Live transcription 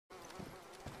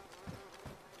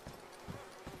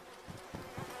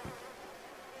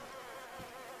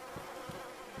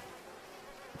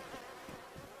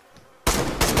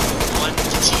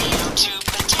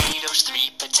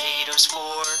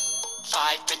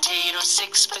potato,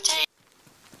 6 potato.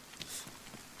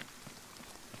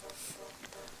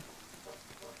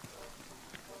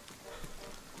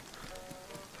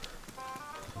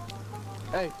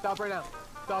 Hey, stop right now.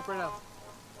 Stop right now.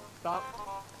 Stop.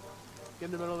 Get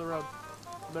in the middle of the road.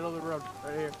 Middle of the road,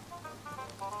 right here.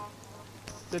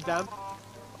 Sit down.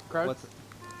 Crouch. What's it?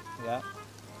 Yeah.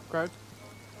 Crouch.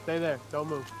 Stay there. Don't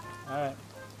move. Alright.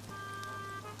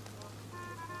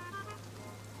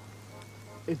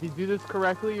 If you do this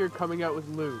correctly, you're coming out with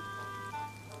loot.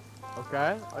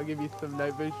 Okay? I'll give you some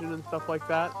night vision and stuff like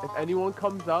that. If anyone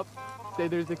comes up, say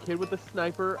there's a kid with a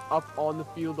sniper up on the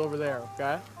field over there,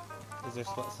 okay? Is there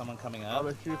someone coming I'm up?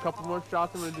 gonna shoot a couple more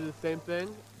shots. I'm gonna do the same thing.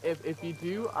 If you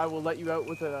do, I will let you out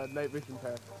with a night vision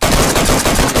pair.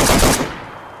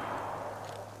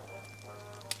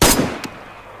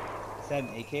 Is that an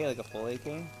AK? Like a full AK?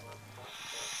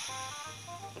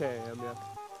 Okay, yeah.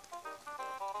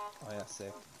 Oh yeah,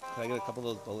 sick. Can I get a couple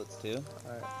of those bullets too?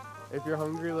 Alright. If you're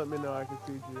hungry, let me know. I can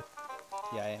feed you.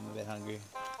 Yeah, I am a bit hungry.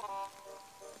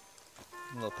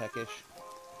 I'm a little peckish.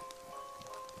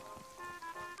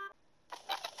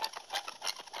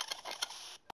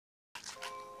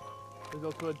 There's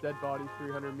also a dead body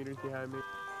 300 meters behind me.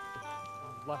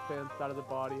 Left hand side of the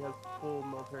body has full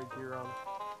military gear on.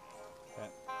 Okay.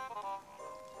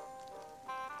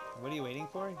 What are you waiting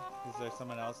for? Is there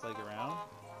someone else like around?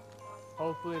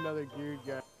 Hopefully another geared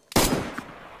guy.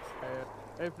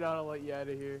 If not, I'll let you out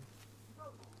of here.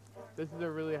 This is a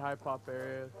really high pop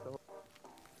area, so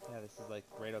Yeah, this is like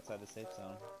right outside the safe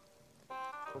zone.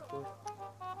 hopefully.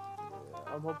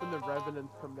 Yeah, I'm hoping the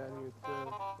Revenants come down here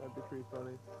too. That'd be pretty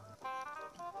funny.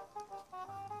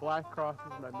 Black Cross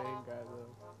is my main guy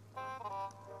though.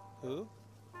 Who?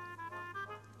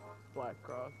 Black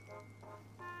Cross.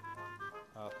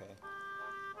 Okay.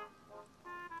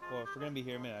 Well, if we're gonna be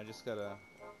here a minute, I just gotta...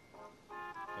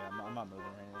 Yeah, I'm not moving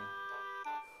or anything.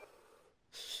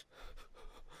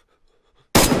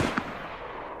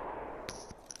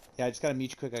 Yeah, I just gotta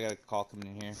meet you quick. I got a call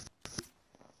coming in here.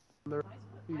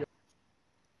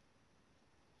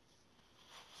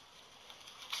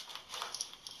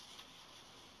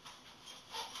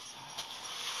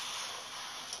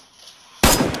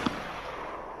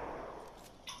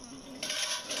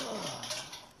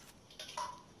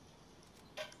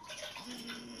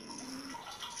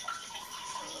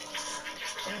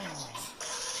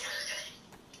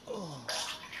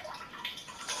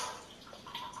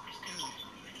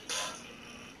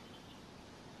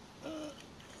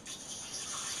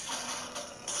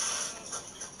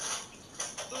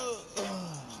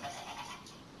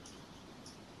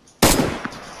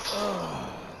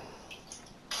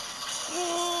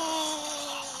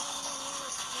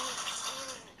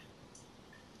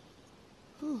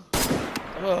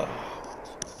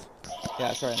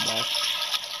 Yeah, sorry, I'm back.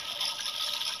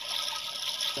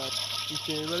 You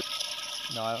see anybody?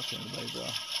 No, I don't see anybody, bro.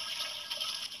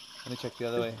 Let me check the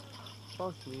other way.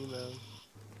 Fuck me, man.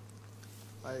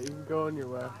 Alright, you can go on your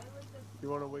way. You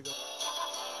wanna wiggle?